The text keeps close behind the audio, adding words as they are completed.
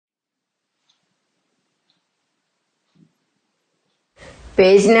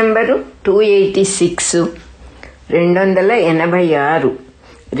Page number 286, 286,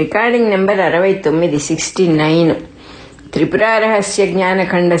 recording number 69, 69. Tripura రహస్య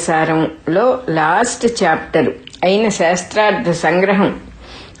జ్ఞానఖండ సారంలో last chapter అయిన శాస్త్రార్థ సంగ్రహం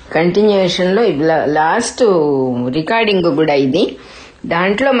కంటిన్యూషన్లో last recording కూడా ఇది.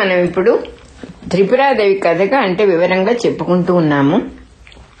 దాంట్లో మనం ఇప్పుడు త్రిపురాదేవి కథగా అంటే వివరంగా చెప్పుకుంటూ ఉన్నాము.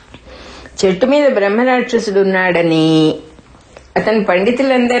 చెట్టు మీద బ్రహ్మరాక్షసుడు ఉన్నాడని, అతను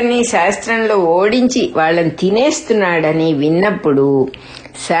పండితులందరినీ శాస్త్రంలో ఓడించి వాళ్ళని తినేస్తున్నాడని విన్నప్పుడు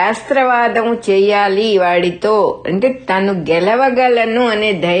శాస్త్రవాదం చేయాలి వాడితో, అంటే తను గెలవగలను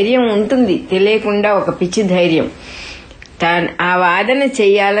అనే ధైర్యం ఉంటుంది, తెలియకుండా ఒక పిచ్చి ధైర్యం. ఆ వాదన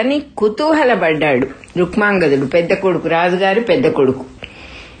చెయ్యాలని కుతూహలపడ్డాడు రుక్మాంగదుడు, పెద్ద కొడుకు, రాజుగారు పెద్ద కొడుకు.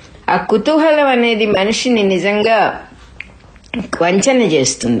 ఆ కుతూహలం అనేది మనిషిని నిజంగా వంచన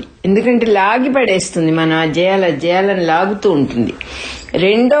చేస్తుంది, ఎందుకంటే లాగి పడేస్తుంది, మనం జయాలను లాగుతూ ఉంటుంది.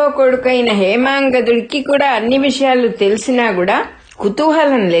 రెండో కొడుకైన హేమాంగదుడికి కూడా అన్ని విషయాలు తెలిసినా కూడా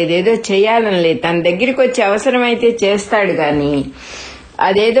కుతూహలం లేదు, ఏదో చెయ్యాలని లేదు. తన దగ్గరికి వచ్చి అవసరమైతే చేస్తాడు గాని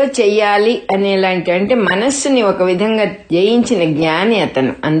అదేదో చెయ్యాలి అనేలాంటి, అంటే మనస్సుని ఒక విధంగా జయించిన జ్ఞాని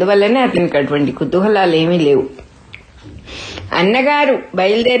అతను. అందువల్లనే అతనికి అటువంటి కుతూహలాలు ఏమీ లేవు. అన్నగారు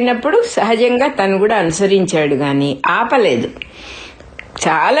బయలుదేరినప్పుడు సహజంగా తను కూడా అనుసరించాడు గాని ఆపలేదు.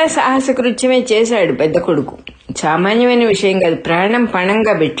 చాలా సాహస కృత్యమే చేశాడు పెద్ద కొడుకు, సామాన్యమైన విషయం కాదు, ప్రాణం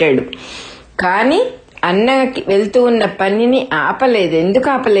పణంగా పెట్టాడు. కానీ అన్నకి వెళ్తూ ఉన్న పనిని ఆపలేదు. ఎందుకు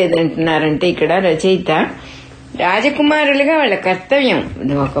ఆపలేదు అంటున్నారంటే ఇక్కడ రచయిత, రాజకుమారులుగా వాళ్ళ కర్తవ్యం,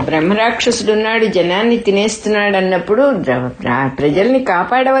 ఒక బ్రహ్మరాక్షసుడు ఉన్నాడు, జనాన్ని తినేస్తున్నాడు అన్నప్పుడు ప్రజల్ని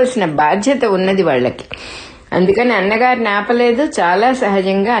కాపాడవలసిన బాధ్యత ఉన్నది వాళ్ళకి. అందుకని అన్నగారిని ఆపలేదు, చాలా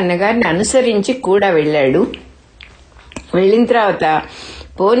సహజంగా అన్నగారిని అనుసరించి కూడా వెళ్ళాడు. వెళ్ళిన తర్వాత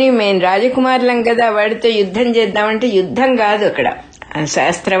పోనీ మేము రాజకుమారులం కదా, వాడితో యుద్ధం చేద్దామంటే యుద్ధం కాదు, అక్కడ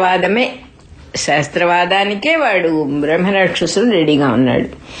శాస్త్రవాదమే. శాస్త్రవాదానికే వాడు బ్రహ్మరాక్షసుడు రెడీగా ఉన్నాడు.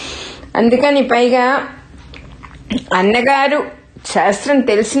 అందుకని పైగా అన్నగారు శాస్త్రం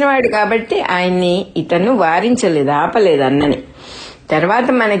తెలిసినవాడు కాబట్టి ఆయన్ని ఇతను వారించలేదు, ఆపలేదు అన్నని. తర్వాత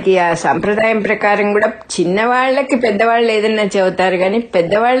మనకి ఆ సంప్రదాయం ప్రకారం కూడా చిన్నవాళ్లకి పెద్దవాళ్ళు ఏదన్నా చెబుతారు కానీ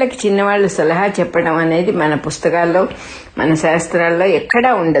పెద్దవాళ్లకి చిన్నవాళ్లు సలహా చెప్పడం అనేది మన పుస్తకాల్లో, మన శాస్త్రాల్లో ఎక్కడా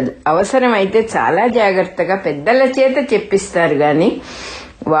ఉండదు. అవసరమైతే చాలా జాగ్రత్తగా పెద్దల చేత చెప్పిస్తారు గాని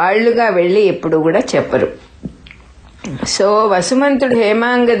వాళ్లుగా వెళ్లి ఎప్పుడు కూడా చెప్పరు. సో వసుమంతుడు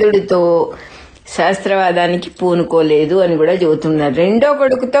హేమాంగదుడితో శాస్త్రవాదానికి పూనుకోలేదు అని కూడా చెబుతున్నారు. రెండో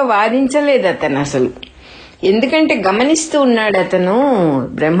కొడుకుతో వాదించలేదు అతను అసలు, ఎందుకంటే గమనిస్తూ ఉన్నాడు అతను.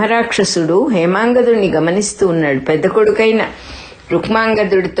 బ్రహ్మరాక్షసుడు హేమాంగదుడిని గమనిస్తూ ఉన్నాడు. పెద్ద కొడుకైన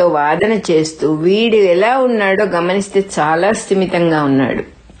రుక్మాంగదుడితో వాదన చేస్తూ వీడు ఎలా ఉన్నాడో గమనిస్తే చాలా స్థిమితంగా ఉన్నాడు,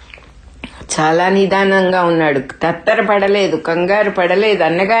 చాలా నిదానంగా ఉన్నాడు, తత్తరపడలేదు, కంగారు పడలేదు.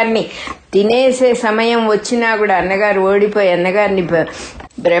 అన్నగారిని తినేసే సమయం వచ్చినా కూడా, అన్నగారు ఓడిపోయి అన్నగారిని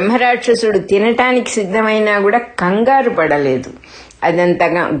బ్రహ్మరాక్షసుడు తినటానికి సిద్ధమైనా కూడా కంగారు పడలేదు. అదంతా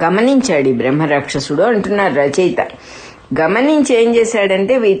గమనించాడు ఈ బ్రహ్మరాక్షసుడు అంటున్నారు రచయిత. గమనించి ఏం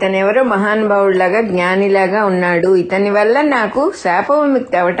చేశాడంటే, ఇతనెవరో మహానుభావుడిలాగా జ్ఞానిలాగా ఉన్నాడు, ఇతని వల్ల నాకు శాప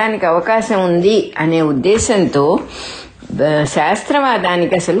విముక్తి అవటానికి అవకాశం ఉంది అనే ఉద్దేశంతో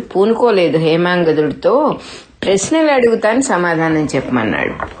శాస్త్రవాదానికి అసలు పూనుకోలేదు. హేమాంగదుడితో ప్రశ్నలు అడుగుతాను, సమాధానం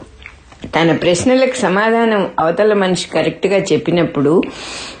చెప్పమన్నాడు. తన ప్రశ్నలకు సమాధానం అవతల మనిషి కరెక్ట్ గా చెప్పినప్పుడు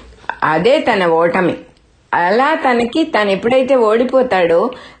అదే తన ఓటమి. అలా తను ఎప్పుడైతే ఓడిపోతాడో,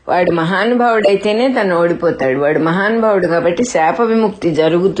 వాడు మహానుభావుడైతేనే తను ఓడిపోతాడు. వాడు మహానుభావుడు కాబట్టి శాప విముక్తి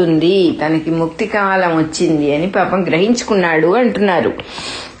జరుగుతుంది, తనకి ముక్తి కాలం వచ్చింది అని పాపం గ్రహించుకున్నాడు అంటున్నారు.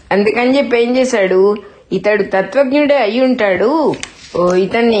 అందుకని చెప్పి ఏం చేశాడు, ఇతడు తత్వజ్ఞుడే అయి ఉంటాడు,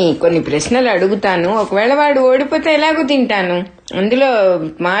 ఇతన్ని కొన్ని ప్రశ్నలు అడుగుతాను, ఒకవేళ వాడు ఓడిపోతే ఎలాగూ తింటాను, అందులో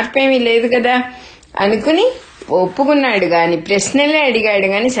మార్పేమీ లేదు కదా అనుకుని ఒప్పుకున్నాడు. గాని ప్రశ్నలే అడిగాడు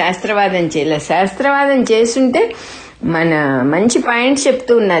గాని శాస్త్రవాదం చేయలేదు. శాస్త్రవాదం చేస్తుంటే మన మంచి పాయింట్స్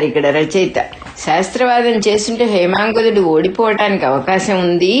చెప్తూ ఉన్నారు ఇక్కడ రచయిత. శాస్త్రవాదం చేస్తుంటే హేమాంగదుడు ఓడిపోవటానికి అవకాశం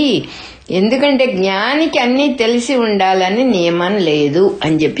ఉంది, ఎందుకంటే జ్ఞానికి అన్నీ తెలిసి ఉండాలని నియమం లేదు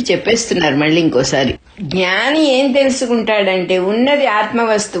అని చెప్పేస్తున్నారు. మళ్ళీ ఇంకోసారి, జ్ఞాని ఏం తెలుసుకుంటాడంటే ఉన్నది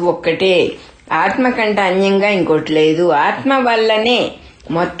ఆత్మవస్తువు ఒక్కటే, ఆత్మ కంటే అన్యంగా ఇంకోటి లేదు, ఆత్మ వల్లనే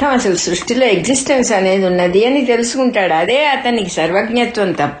మొత్తం అసలు సృష్టిలో ఎగ్జిస్టెన్స్ అనేది ఉన్నది అని తెలుసుకుంటాడు. అదే అతనికి సర్వజ్ఞత్వం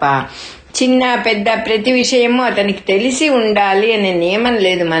తప్ప చిన్న పెద్ద ప్రతి విషయము అతనికి తెలిసి ఉండాలి అనే నియమం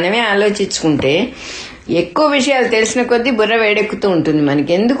లేదు. మనమే ఆలోచించుకుంటే ఎక్కువ విషయాలు తెలిసిన కొద్దీ బుర్ర వేడెక్కుతూ ఉంటుంది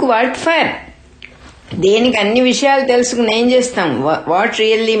మనకి. ఎందుకు, వాట్ ఫర్, దేనికి అన్ని విషయాలు తెలుసుకుని ఏం చేస్తాం, వాట్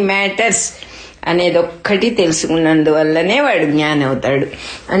రియల్లీ మ్యాటర్స్ అనేది ఒక్కటి తెలుసుకున్నందువల్లనే వాడు జ్ఞాని అవుతాడు.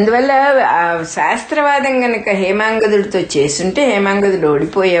 అందువల్ల ఆ శాస్త్రవాదం గనక హేమాంగదుడితో చేస్తుంటే హేమాంగదుడు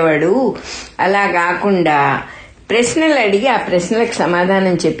ఓడిపోయేవాడు. అలా కాకుండా ప్రశ్నలు అడిగి ఆ ప్రశ్నలకు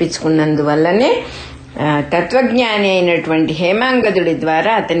సమాధానం చెప్పించుకున్నందువల్లనే తత్వజ్ఞాని అయినటువంటి హేమాంగదుడి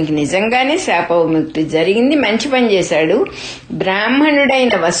ద్వారా అతనికి నిజంగానే శాప విముక్తి జరిగింది. మంచి పని చేశాడు.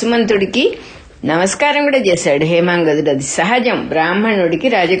 బ్రాహ్మణుడైన వసుమంతుడికి నమస్కారం కూడా చేశాడు హేమాంగదుడు. అది సహజం. బ్రాహ్మణుడికి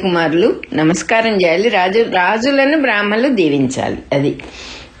రాజకుమారులు నమస్కారం చేయాలి, రాజులను బ్రాహ్మణులు దీవించాలి. అది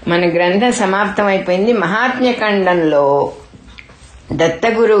మన గ్రంథం సమాప్తం అయిపోయింది. మహాత్మ్యఖండంలో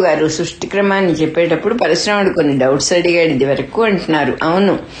దత్తగురు గారు సృష్టి క్రమాన్ని చెప్పేటప్పుడు పరశురాముడు కొన్ని డౌట్స్ అడిగాడు ఇది వరకు అంటున్నారు.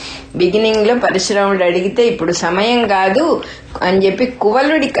 అవును, బిగినింగ్ లో పరశురాముడు అడిగితే ఇప్పుడు సమయం కాదు అని చెప్పి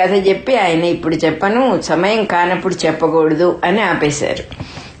కువలుడి కథ చెప్పి ఆయన ఇప్పుడు చెప్పను, సమయం కానప్పుడు చెప్పకూడదు అని ఆపేశారు.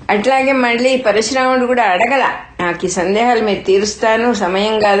 అట్లాగే మళ్ళీ పరశురాముడు కూడా అడగల, నాకు ఈ సందేహాలు మీరు తీరుస్తాను,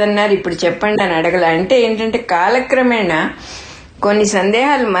 సమయం కాదన్నారు, ఇప్పుడు చెప్పండి అని అడగల. అంటే ఏంటంటే కాలక్రమేణా కొన్ని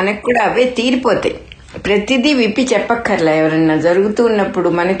సందేహాలు మనకు కూడా అవే తీరిపోతాయి. ప్రతిదీ విప్పి చెప్పక్కర్లా. ఎవరన్నా జరుగుతూ ఉన్నప్పుడు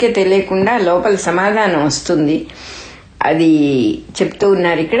మనకే తెలియకుండా లోపల సమాధానం వస్తుంది. అది చెప్తూ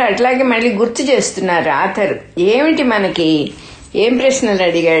ఉన్నారు ఇక్కడ. అట్లాగే మళ్ళీ గుర్తు చేస్తున్నారు ఆథర్, ఏమిటి మనకి ఏం ప్రశ్నలు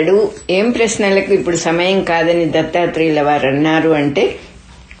అడిగాడు, ఏం ప్రశ్నలకు ఇప్పుడు సమయం కాదని దత్తాత్రేయుల వారు అన్నారు అంటే,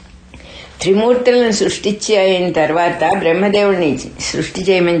 త్రిమూర్తులను సృష్టించి అయిన తర్వాత బ్రహ్మదేవుడిని సృష్టి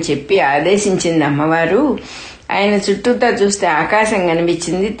చేయమని చెప్పి ఆదేశించింది అమ్మవారు. ఆయన చుట్టూతా చూస్తే ఆకాశం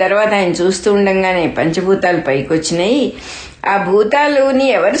కనిపించింది. తర్వాత ఆయన చూస్తూ ఉండగానే పంచభూతాలు పైకొచ్చినాయి. ఆ భూతాలని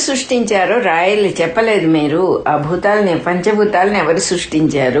ఎవరు సృష్టించారో రాయలు చెప్పలేదు మీరు. ఆ భూతాలని పంచభూతాలను ఎవరు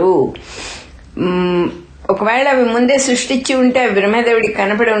సృష్టించారు? ఒకవేళ అవి ముందే సృష్టించి ఉంటే అవి బ్రహ్మదేవుడికి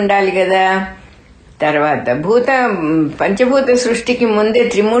కనపడి ఉండాలి కదా. తర్వాత పంచభూత సృష్టికి ముందే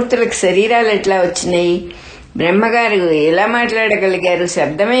త్రిమూర్తులకు శరీరాలు ఎట్లా వచ్చినాయి? బ్రహ్మగారు ఎలా మాట్లాడగలిగారు?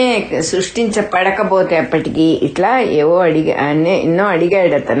 శబ్దమే సృష్టించబడకపోతే అప్పటికి ఇట్లా ఏవో ఎన్నో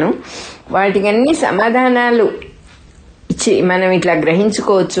అడిగాడు అతను. వాటికన్నీ సమాధానాలు ఇచ్చి మనం ఇట్లా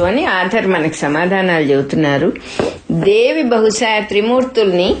గ్రహించుకోవచ్చు అని ఆథర్ మనకు సమాధానాలు చెబుతున్నారు. దేవి బహుశా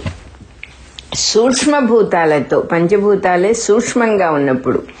త్రిమూర్తుల్ని సూక్ష్మభూతాలతో, పంచభూతాలే సూక్ష్మంగా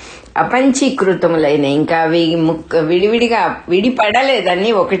ఉన్నప్పుడు అపంచీకృతములైన, ఇంకా అవి విడివిడిగా విడిపడలేదని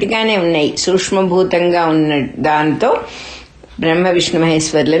ఒకటిగానే ఉన్నాయి, సూక్ష్మభూతంగా ఉన్న దాంతో బ్రహ్మ విష్ణు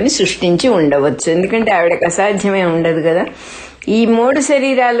మహేశ్వరులని సృష్టించి ఉండవచ్చు. ఎందుకంటే ఆవిడకి అసాధ్యమే ఉండదు కదా. ఈ 3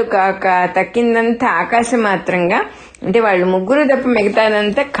 శరీరాలు కాక తక్కిందంతా ఆకాశం మాత్రంగా, అంటే వాళ్ళు ముగ్గురు తప్ప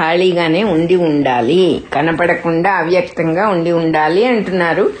మిగతాదంతా ఖాళీగానే ఉండి ఉండాలి, కనపడకుండా అవ్యక్తంగా ఉండి ఉండాలి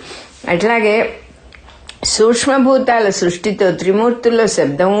అంటున్నారు. అట్లాగే సూక్ష్మభూతాల సృష్టితో త్రిమూర్తుల్లో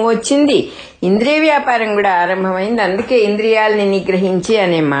శబ్దం వచ్చింది, ఇంద్రియ వ్యాపారం కూడా ఆరంభమైంది. అందుకే ఇంద్రియాలని నిగ్రహించి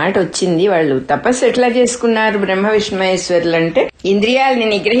అనే మాట వచ్చింది. వాళ్ళు తపస్సు ఎట్లా చేసుకున్నారు బ్రహ్మ విష్ణు మహేశ్వరులు అంటే, ఇంద్రియాలని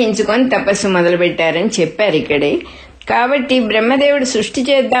నిగ్రహించుకొని తపస్సు మొదలు పెట్టారని చెప్పారు ఇక్కడే. కాబట్టి బ్రహ్మదేవుడు సృష్టి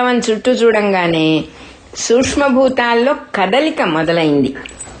చేద్దామని చుట్టూ చూడంగానే సూక్ష్మభూతాల్లో కదలిక మొదలైంది.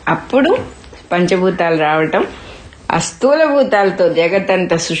 అప్పుడు పంచభూతాలు రావటం, ఆ స్థూల భూతాలతో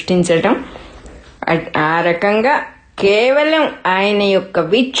జగత్తంతా సృష్టించటం. ఆ రకంగా కేవలం ఆయన యొక్క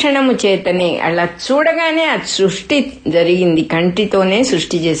వీక్షణము చేతనే, అలా చూడగానే ఆ సృష్టి జరిగింది. కంటితోనే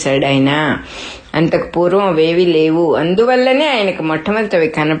సృష్టి చేశాడు ఆయన. అంతకు పూర్వం అవేవి లేవు. అందువల్లనే ఆయనకు మొట్టమొదటి అవి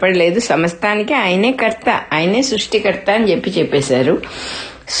కనపడలేదు. సమస్తానికి ఆయనే కర్త, ఆయనే సృష్టికర్త అని చెప్పేశారు.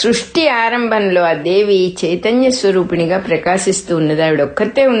 సృష్టి ఆరంభంలో ఆ దేవి చైతన్య స్వరూపిణిగా ప్రకాశిస్తూ ఉన్నది. ఆవిడ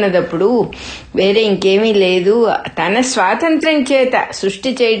ఒక్కతే ఉన్నదప్పుడు, వేరే ఇంకేమీ లేదు. తన స్వాతంత్ర్యం చేత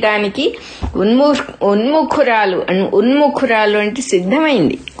సృష్టి చేయటానికి ఉన్ముఖురాలు అంటే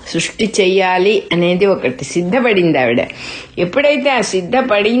సిద్ధమైంది. సృష్టి చెయ్యాలి అనేది ఒకటి సిద్ధపడింది ఆవిడ. ఎప్పుడైతే ఆ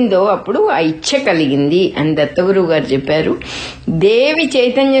సిద్ధపడిందో అప్పుడు ఆ ఇచ్ఛ కలిగింది అని దత్తగురువు గారు చెప్పారు. దేవి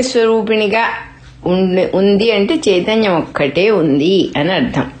చైతన్య స్వరూపిణిగా ఉంది అంటే చైతన్యం ఒక్కటే ఉంది అని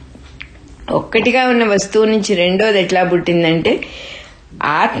అర్థం. ఒక్కటిగా ఉన్న వస్తువు నుంచి రెండోది ఎట్లా పుట్టిందంటే,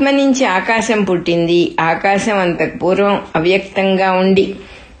 ఆత్మ నుంచి ఆకాశం పుట్టింది. ఆకాశం అంతకు పూర్వం అవ్యక్తంగా ఉండి,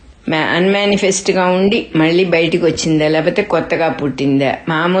 అన్మానిఫెస్ట్ గా ఉండి మళ్ళీ బయటికి వచ్చిందా, లేకపోతే కొత్తగా పుట్టిందా?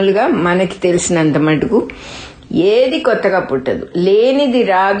 మామూలుగా మనకి తెలిసినంత మటుకు ఏది కొత్తగా పుట్టదు. లేనిది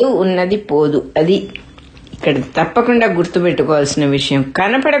రాదు, ఉన్నది పోదు. అది ఇక్కడ తప్పకుండా గుర్తుపెట్టుకోవాల్సిన విషయం.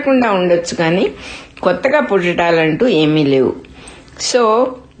 కనపడకుండా ఉండొచ్చు కానీ కొత్తగా పుట్టటాలంటూ ఏమీ లేవు. సో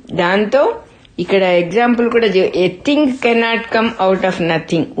దాంతో ఇక్కడ ఎగ్జాంపుల్ కూడా, a thing cannot come out of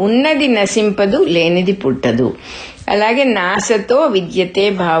nothing. ఉన్నది నశింపదు, లేనిది పుట్టదు. అలాగే నాసతో విద్యతే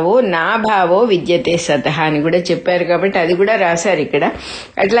భావో, నా భావో విద్యతే సతః అని కూడా చెప్పారు. కాబట్టి అది కూడా రాశారు ఇక్కడ.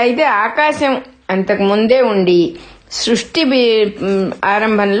 అట్లయితే ఆకాశం అంతకు ముందే ఉండి సృష్టి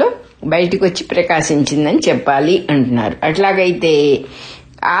ఆరంభంలో బయటికి వచ్చి ప్రకాశించిందని చెప్పాలి అంటున్నారు. అట్లాగైతే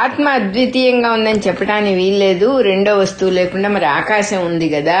ఆత్మ అద్వితీయంగా ఉందని చెప్పడానికి వీల్లేదు, రెండో వస్తువు లేకుండా మరి ఆకాశం ఉంది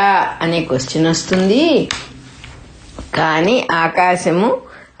కదా అనే క్వశ్చన్ వస్తుంది. కానీ ఆకాశము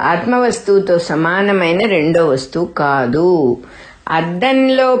ఆత్మవస్తువుతో సమానమైన రెండో వస్తువు కాదు.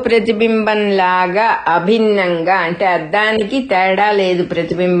 అద్దంలో ప్రతిబింబంలాగా అభిన్నంగా, అంటే అద్దానికి తేడా లేదు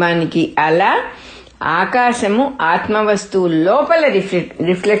ప్రతిబింబానికి, అలా ఆకాశము ఆత్మవస్తువు లోపల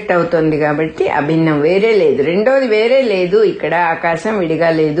రిఫ్లెక్ట్ అవుతుంది కాబట్టి అభిన్నం, వేరే లేదు. రెండోది వేరే లేదు, ఇక్కడ ఆకాశం విడిగా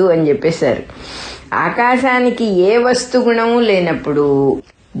లేదు అని చెప్పేశారు. ఆకాశానికి ఏ వస్తు గుణము లేనప్పుడు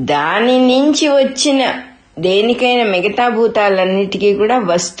దాని నుంచి వచ్చిన దేనికైనా మిగతా భూతాలన్నిటికీ కూడా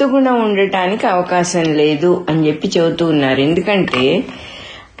వస్తుగుణం ఉండటానికి అవకాశం లేదు అని చెప్పి చెబుతూ ఉన్నారు. ఎందుకంటే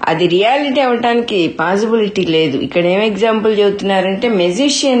అది రియాలిటీ అవటానికి పాసిబిలిటీ లేదు. ఇక్కడ ఏం ఎగ్జాంపుల్ చెబుతున్నారంటే,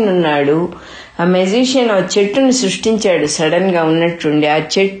 మెజిషియన్ ఉన్నాడు, ఆ మెజిషియన్ ఒక చెట్టును సృష్టించాడు సడన్ గా ఉన్నట్టుండి. ఆ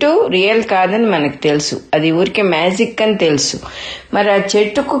చెట్టు రియల్ కాదని మనకు తెలుసు, అది ఊరికే మ్యాజిక్ అని తెలుసు. మరి ఆ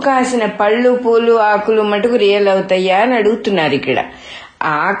చెట్టుకు కాసిన పళ్ళు పూలు ఆకులు మటుకు రియల్ అవుతాయా అని అడుగుతున్నారు. ఇక్కడ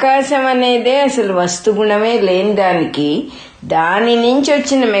ఆకాశం అనేదే అసలు వస్తుగుణమే లేని దానికి దాని నుంచి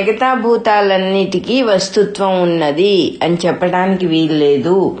వచ్చిన మిగతా భూతాలన్నిటికీ వస్తుత్వం ఉన్నది అని చెప్పడానికి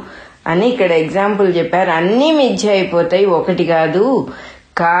వీల్లేదు అని ఇక్కడ ఎగ్జాంపుల్ చెప్పారు. అన్నీ మిథ్య అయిపోతాయి, ఒకటి కాదు.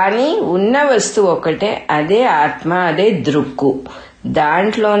 కానీ ఉన్న వస్తువు ఒకటే, అదే ఆత్మ, అదే దృక్కు.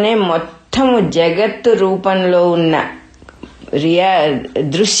 దాంట్లోనే మొత్తము జగత్తు రూపంలో ఉన్న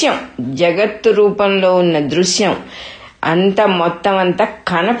దృశ్యం, జగత్తు రూపంలో ఉన్న దృశ్యం మొత్తం అంతా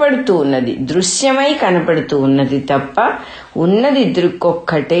కనపడుతూ ఉన్నది, దృశ్యమై కనపడుతూ ఉన్నది తప్ప ఉన్నది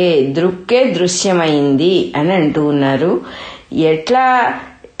దృక్కొక్కటే, దృక్కే దృశ్యమైంది అని అంటూ ఉన్నారు. ఎట్లా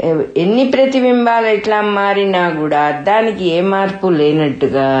ఎన్ని ప్రతిబింబాలు ఎట్లా మారినా కూడా దానికి ఏ మార్పు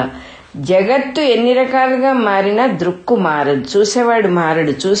లేనట్టుగా జగత్తు ఎన్ని రకాలుగా మారినా దృక్కు మారదు, చూసేవాడు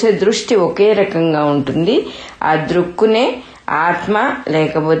మారడు, చూసే దృష్టి ఒకే రకంగా ఉంటుంది. ఆ దృక్కునే ఆత్మ,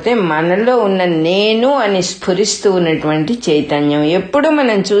 లేకపోతే మనలో ఉన్న నేను అని స్ఫురిస్తూ ఉన్నటువంటి చైతన్యం. ఎప్పుడు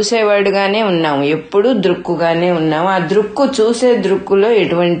మనం చూసేవాడుగానే ఉన్నాం, ఎప్పుడు దృక్కుగానే ఉన్నాం. ఆ దృక్కు చూసే దృక్కులో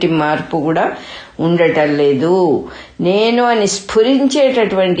ఎటువంటి మార్పు కూడా ఉండటం లేదు. నేను అని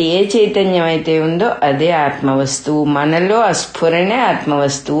స్ఫురించేటటువంటి ఏ చైతన్యం అయితే ఉందో అదే ఆత్మవస్తువు. మనలో ఆ స్ఫురణే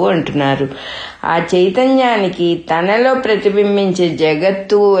ఆత్మవస్తువు అంటున్నారు. ఆ చైతన్యానికి తనలో ప్రతిబింబించే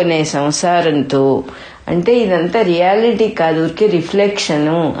జగత్తు అనే సంసారంతో, అంటే ఇదంతా రియాలిటీ కాదు, ఊరికే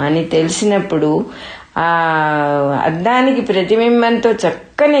రిఫ్లెక్షను అని తెలిసినప్పుడు ఆ అద్దానికి ప్రతిబింబంతో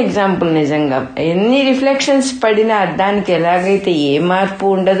చక్కని ఎగ్జాంపుల్. నిజంగా ఎన్ని రిఫ్లెక్షన్స్ పడినా అద్దానికి ఎలాగైతే ఏ మార్పు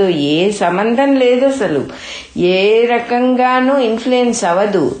ఉండదు, ఏ సంబంధం లేదు, అసలు ఏ రకంగానూ ఇన్ఫ్లుయెన్స్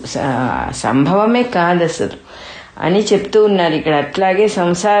అవ్వదు, సంభవమే కాదు అసలు అని చెప్తూ ఉన్నారు ఇక్కడ. అట్లాగే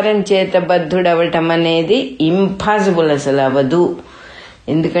సంసారం చేత బద్ధుడవటం అనేది ఇంపాసిబుల్, అసలు అవ్వదు.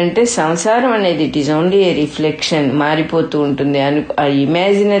 ఎందుకంటే సంసారం అనేది it is only a reflection, మారిపోతూ ఉంటుంది. ఆ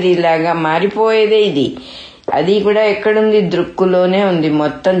ఇమాజినరీ లాగా మారిపోయేదే ఇది. అది కూడా ఎక్కడుంది, దృక్కులోనే ఉంది.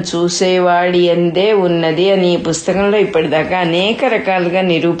 మొత్తం చూసేవాడి అందే ఉన్నది అని ఈ పుస్తకంలో ఇప్పటిదాకా అనేక రకాలుగా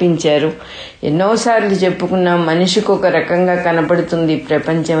నిరూపించారు. ఎన్నోసార్లు చెప్పుకున్నాం, మనిషికి ఒక రకంగా కనపడుతుంది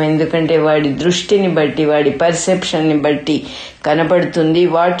ప్రపంచం, ఎందుకంటే వాడి దృష్టిని బట్టి, వాడి పర్సెప్షన్ ని బట్టి కనపడుతుంది.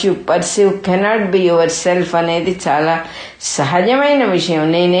 What you perceive cannot be your self అనేది చాలా సహజమైన విషయం.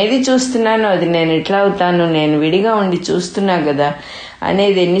 నేనేది చూస్తున్నానో అది నేను ఎట్లా అవుతాను, నేను విడిగా ఉండి చూస్తున్నా కదా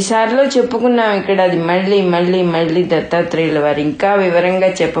అనేది ఎన్నిసార్లు చెప్పుకున్నాం ఇక్కడ. అది మళ్ళీ మళ్ళీ మళ్ళీ దత్తాత్రేయుల వారు ఇంకా వివరంగా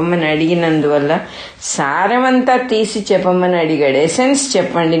చెప్పమని అడిగినందువల్ల సారమంతా తీసి చెప్పమని అడిగాడు. ఎసెన్స్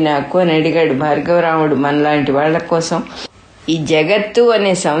చెప్పండి నాకు అని అడిగాడు భార్గవరాముడు. మనలాంటి వాళ్ళ కోసం ఈ జగత్తు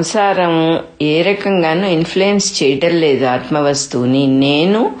అనే సంసారం ఏ రకంగానూ ఇన్ఫ్లుయెన్స్ చేయటం లేదు ఆత్మవస్తువుని.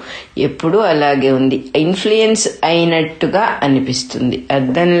 నేను ఎప్పుడూ అలాగే ఉంది, ఇన్ఫ్లుయెన్స్ అయినట్టుగా అనిపిస్తుంది.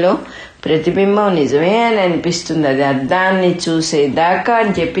 అద్దంలో ప్రతిబింబం నిజమే అని అనిపిస్తుంది, అది అద్దాన్ని చూసేదాకా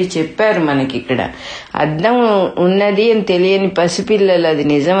అని చెప్పారు మనకి ఇక్కడ. అద్దం ఉన్నది అని తెలియని పసిపిల్లలు అది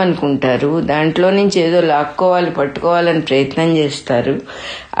నిజం అనుకుంటారు, దాంట్లో నుంచి ఏదో లాక్కోవాలి పట్టుకోవాలని ప్రయత్నం చేస్తారు.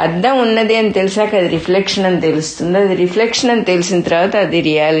 అద్దం ఉన్నది అని తెలిసాక అది రిఫ్లెక్షన్ అని తెలుస్తుంది. అది రిఫ్లెక్షన్ అని తెలిసిన తర్వాత అది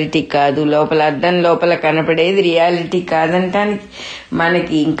రియాలిటీ కాదు. లోపల అద్దం లోపల కనపడేది రియాలిటీ కాదంటానికి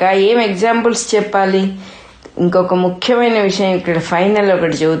మనకి ఇంకా ఏం ఎగ్జాంపుల్స్ చెప్పాలి. ఇంకొక ముఖ్యమైన విషయం ఇక్కడ ఫైనల్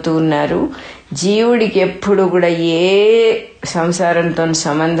ఒకటి చెబుతూ ఉన్నారు. జీవుడికి ఎప్పుడు కూడా ఏ సంసారంతో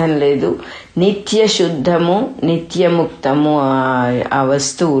సంబంధం లేదు, నిత్య శుద్ధము నిత్యముక్తము ఆ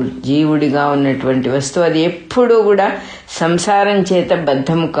వస్తువు, జీవుడిగా ఉన్నటువంటి వస్తువు అది ఎప్పుడు కూడా సంసారం చేత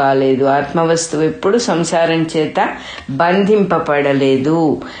బద్ధము కాలేదు. ఆత్మవస్తువు ఎప్పుడు సంసారం చేత బంధింపబడలేదు.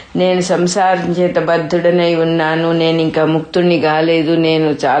 నేను సంసారం చేత బద్ధుడనై ఉన్నాను, నేను ఇంకా ముక్తుణ్ణి కాలేదు, నేను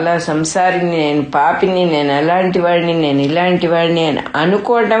చాలా సంసారిని, నేను పాపిని, నేను అలాంటి వాడిని, నేను ఇలాంటి వాడిని అని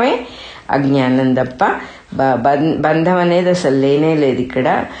అనుకోవడమే అజ్ఞానం తప్ప బంధం అనేది అసలు లేనే లేదు ఇక్కడ.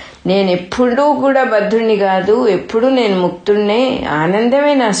 నేను ఎప్పుడూ కూడా బద్ధుడిని కాదు, ఎప్పుడూ నేను ముక్తుడినే,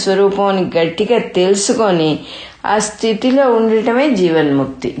 ఆనందమే నా స్వరూపం అని గట్టిగా తెలుసుకొని ఆ స్థితిలో ఉండటమే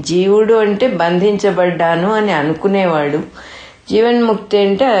జీవన్ముక్తి. జీవుడు అంటే బంధించబడ్డాను అని అనుకునేవాడు, జీవన్ముక్తి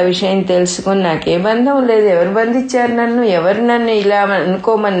అంటే ఆ విషయం తెలుసుకొని నాకే బంధం లేదు, ఎవరు బంధించారు నన్ను, ఎవరు నన్ను ఇలా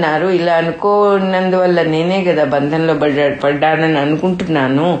అనుకోమన్నారు, ఇలా అనుకోనందువల్ల నేనే కదా బంధంలో పడ్డానని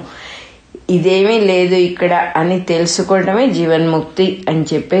అనుకుంటున్నాను, ఇదేమీ లేదు ఇక్కడ అని తెలుసుకోవడమే జీవన్ముక్తి అని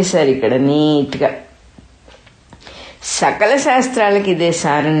చెప్పేశారు ఇక్కడ నీట్గా. సకల శాస్త్రాలకి ఇదే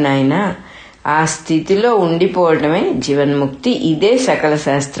సారం నాయన. ఆ స్థితిలో ఉండిపోవడమే జీవన్ముక్తి, ఇదే సకల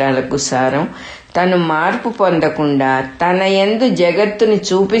శాస్త్రాలకు సారం. తను మార్పు పొందకుండా తన యందు జగత్తుని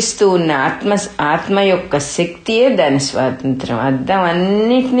చూపిస్తూ ఉన్న ఆత్మ యొక్క శక్తియే దాని స్వాతంత్రం. అద్దం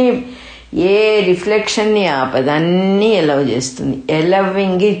అన్నిటినీ, ఏ రిఫ్లెక్షన్ని ఆపదు, అన్నీ ఎలవ్ చేస్తుంది.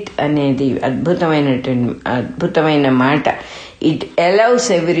 ఎలవింగ్ ఇట్ అనేది అద్భుతమైన మాట. It allows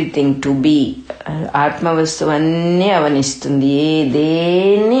everything to be. ఆత్మవస్తువు అన్నీ అవనిస్తుంది,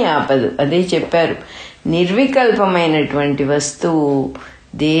 దేన్ని ఆపదు. అదే చెప్పారు, నిర్వికల్పమైనటువంటి వస్తువు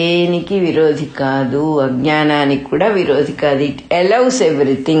దేనికి విరోధి కాదు, అజ్ఞానానికి కూడా విరోధి కాదు. It allows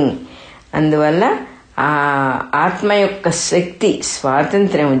everything. అందువల్ల ఆ ఆత్మ యొక్క శక్తి,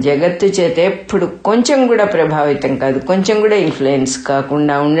 స్వాతంత్ర్యం జగత్తు చేత ఎప్పుడు కొంచెం కూడా ప్రభావితం కాదు, కొంచెం కూడా ఇన్ఫ్లుయెన్స్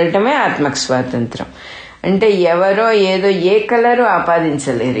కాకుండా ఉండటమే ఆత్మకు స్వాతంత్రం. అంటే ఎవరో ఏదో ఏ కలరు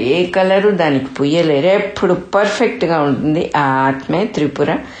ఆపాదించలేరు, ఏ కలరు దానికి పుయ్యలేరు, ఎప్పుడు పర్ఫెక్ట్గా ఉంటుంది. ఆ ఆత్మే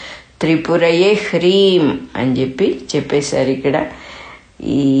త్రిపుర. త్రిపురయే హ్రీం అని చెప్పేశారు ఇక్కడ.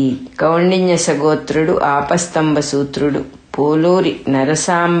 ఈ కౌండిన్య సగోత్రుడు, ఆపస్తంభ సూత్రుడు, పోలూరి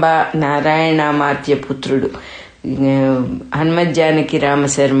నరసాంబ నారాయణామాత్య పుత్రుడు హనుమజ్జానకి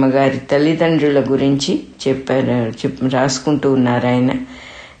రామశర్మ గారి తల్లిదండ్రుల గురించి రాసుకుంటూ ఉన్నారు ఆయన.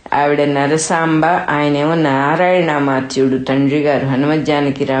 ఆవిడ నరసాంబ, ఆయనేమో నారాయణామాత్యుడు తండ్రి గారు.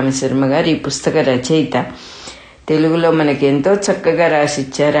 హనుమజ్జానకి రామశర్మ గారు ఈ పుస్తక రచయిత. తెలుగులో మనకి ఎంతో చక్కగా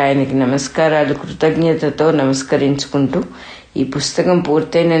రాసిచ్చారు. ఆయనకి నమస్కారాలు, కృతజ్ఞతతో నమస్కరించుకుంటూ ఈ పుస్తకం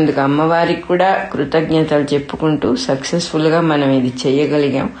పూర్తయినందుకు అమ్మవారికి కూడా కృతజ్ఞతలు చెప్పుకుంటూ సక్సెస్ఫుల్గా మనం ఇది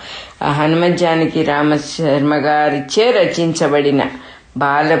చేయగలిగాం. ఆ హనుమజ్జానకి రామశర్మ గారిచే రచించబడిన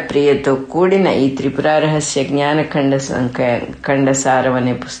బాలప్రియతో కూడిన ఈ త్రిపురారహస్య జ్ఞాన ఖండసారం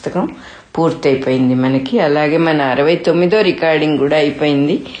అనే పుస్తకం పూర్తయిపోయింది మనకి. అలాగే మన 69వ రికార్డింగ్ కూడా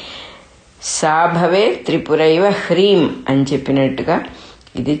అయిపోయింది. సాభవే త్రిపురైవ హ్రీం అని చెప్పినట్టుగా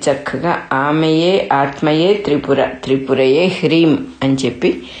ఇది చక్కగా ఆమెయే ఆత్మయే త్రిపుర, త్రిపురయే హ్రీం అని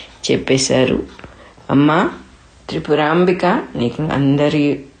చెప్పేశారు. అమ్మా త్రిపురాంబిక, నీకు అందరి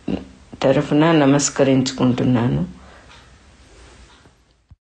తరఫున నమస్కరించుకుంటున్నాను.